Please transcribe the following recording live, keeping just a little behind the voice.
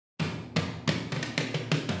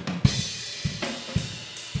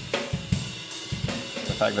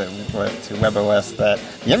fact that we went to WebOS that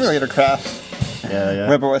the emulator crashed. Yeah.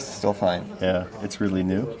 WebOS is still fine. Yeah, it's really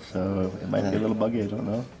new, so it might be a little buggy. I don't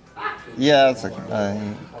know. Yeah, it's like I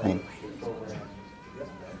mean,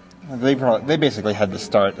 they basically had to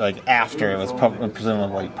start like after it was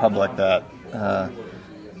presumably public that,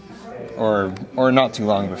 or not too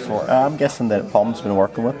long before. I'm guessing that Palm's been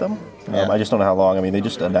working with them. Yeah. I just don't know how long. I mean, they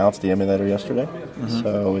just announced the emulator yesterday,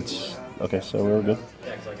 so it's okay. So we're good.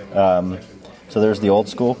 So there's the old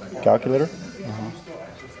school calculator,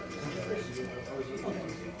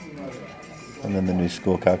 and then the new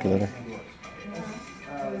school calculator.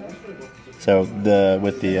 So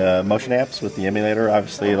with the motion apps with the emulator,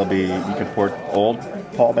 obviously it'll be you can port old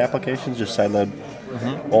Palm applications, just sideload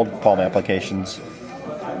old Palm applications.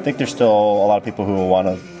 I think there's still a lot of people who will want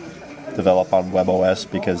to develop on WebOS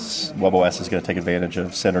because WebOS is going to take advantage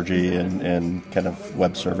of synergy and kind of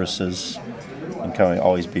web services and kind of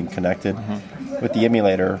always being connected. With the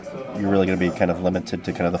emulator, you're really going to be kind of limited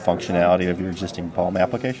to kind of the functionality of your existing Palm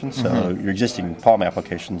applications. So your existing Palm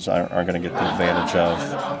applications aren't going to get the advantage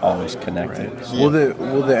of always connected. Right.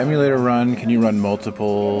 Will the emulator run? Can you run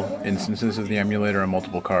multiple instances of the emulator on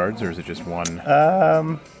multiple cards, or is it just one?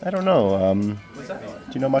 I don't know.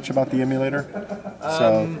 Do you know much about the emulator?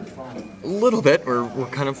 A little bit. We're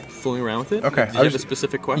kind of fooling around with it. Okay. Did you have a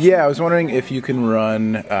specific question? Yeah, I was wondering if you can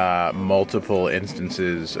run multiple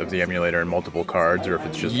instances of the emulator in multiple cards, or if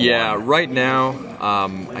it's just one. Right now,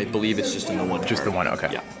 I believe it's just in the one. Just the one. Okay.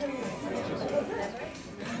 Yeah.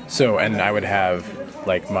 So, and I would have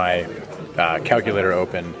like my calculator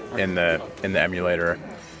open in the emulator,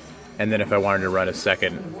 and then if I wanted to run a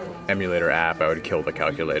second emulator app, I would kill the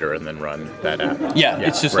calculator and then run that app. Yeah,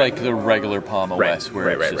 it's just like the regular Palm OS, where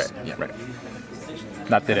it's just right.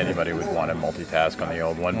 Not that anybody would want to multitask on the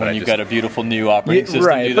old one, but you've got a beautiful new operating system.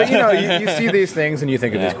 Right, do but that. you see these things and you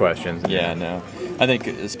think of these questions. Yeah, no. I think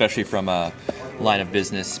especially from a line of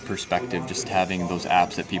business perspective, just having those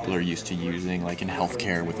apps that people are used to using, like in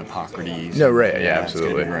healthcare with Epocrates. No, right, yeah,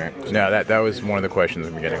 absolutely. Right. No, that was one of the questions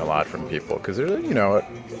I've been getting a lot from people, because they're,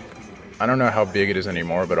 I don't know how big it is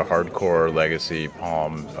anymore, but a hardcore legacy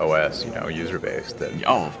Palm OS, user base.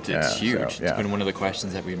 It's huge. So, it's been one of the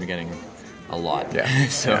questions that we've been getting a lot. Yeah.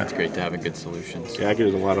 So it's great to have a good solution. Yeah, I get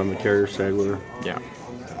it a lot on the carrier side where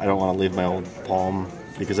I don't want to leave my old Palm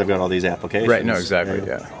because I've got all these applications. Right, no, exactly,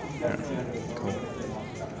 yeah. Cool.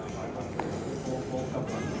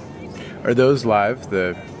 Are those live,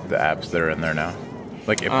 the apps that are in there now?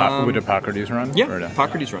 Like, would Epocrates run? Yeah,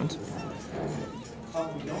 Epocrates runs.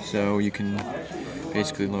 So you can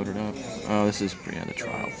basically load it up. Oh, this is the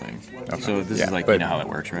trial thing. Okay. So this is like, how it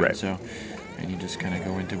works, right? So, and you just kind of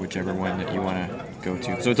go into whichever one that you want to go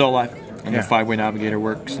to. So it's all live. And the 5-way navigator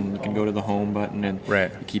works, and you can go to the home button, and you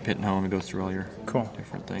keep hitting home, and it goes through all your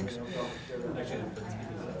different things.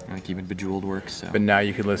 Like even Bejeweled works. So. But now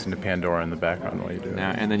you can listen to Pandora in the background while you do it.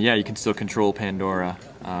 And then you can still control Pandora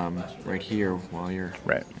right here while you're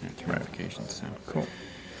through notifications. So. Cool.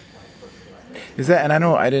 Is that? And I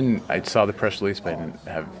know I saw the press release, but I didn't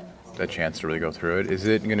have a chance to really go through it. Is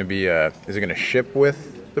it going to be is it going to ship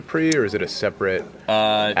with the Pre, or is it a separate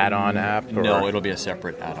add-on app? Or? No, it'll be a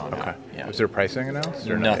separate add-on app. Yeah. Was there pricing announced?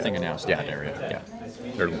 Or nothing announced in that area. Yeah. Is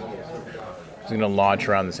it going to launch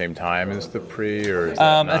around the same time as the Pre, or is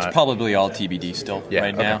that that's probably all TBD still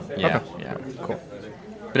right now. Yeah. Yeah. Cool.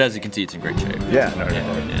 But as you can see, it's in great shape. Yeah. No.